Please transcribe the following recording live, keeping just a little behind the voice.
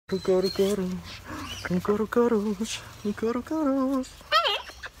Cuddles. Cuddles.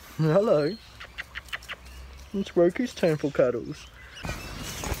 Hello. It's Roku's turn for Cuddles.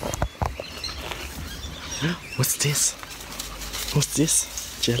 What's this? What's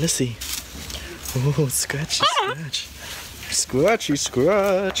this? Jealousy. Oh, scratchy, scratch. Scratchy,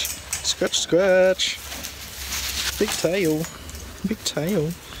 scratch. Scratch, scratch. Big tail. Big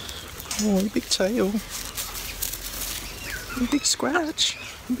tail. Oh, big tail. Big scratch.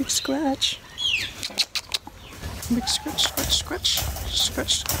 Big scratch. Big scratch, scratch, scratch.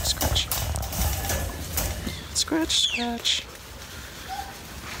 Scratch, scratch, scratch. Scratch, scratch.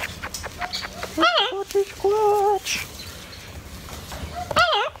 Scratchy, scratch.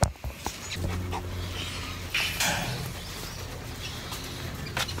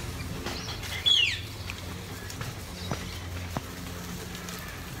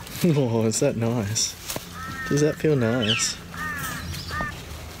 Oh, is that nice? Does that feel nice?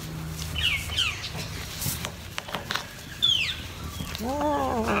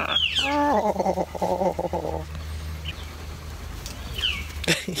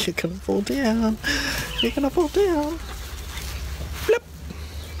 You're gonna fall down. You're gonna fall down. Flip.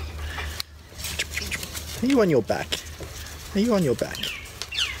 Are you on your back? Are you on your back?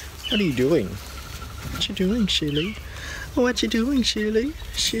 What are you doing? What you doing, Shirley? What you doing, Shirley?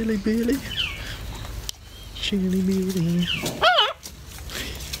 Shirley Billy? Shirley Billy.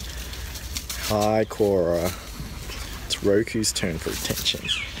 Hi, Korra. It's Roku's turn for attention.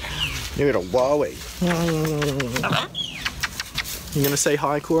 You're gonna wowie. You gonna say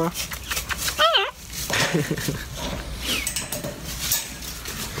hi, Korra?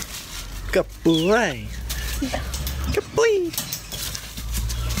 Good boy. Good boy.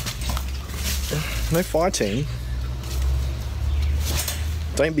 No fighting.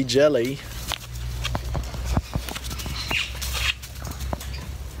 Don't be jelly.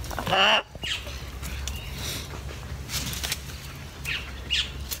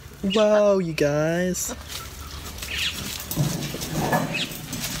 Whoa, you guys.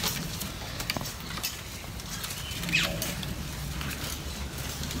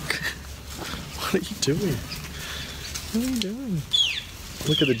 What are you doing? What are you doing?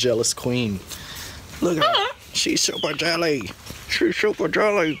 Look at the jealous queen. Look at her. She's super jelly. She's super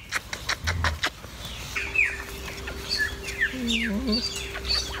jelly.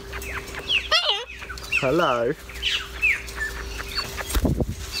 Hello.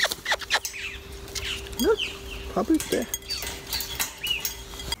 Look, Puppy's there.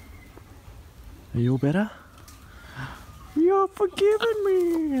 Are you all better? You're forgiving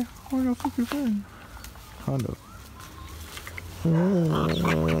me. Oh, you're forgiving. Kind of. Oh,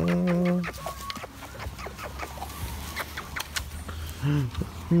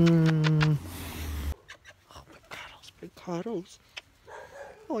 big cuddles, big cuddles.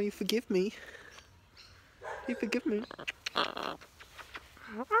 Oh, you forgive me. You forgive me.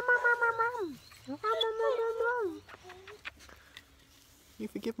 You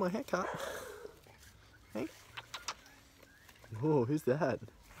forgive my haircut. Hey? Oh, who's that?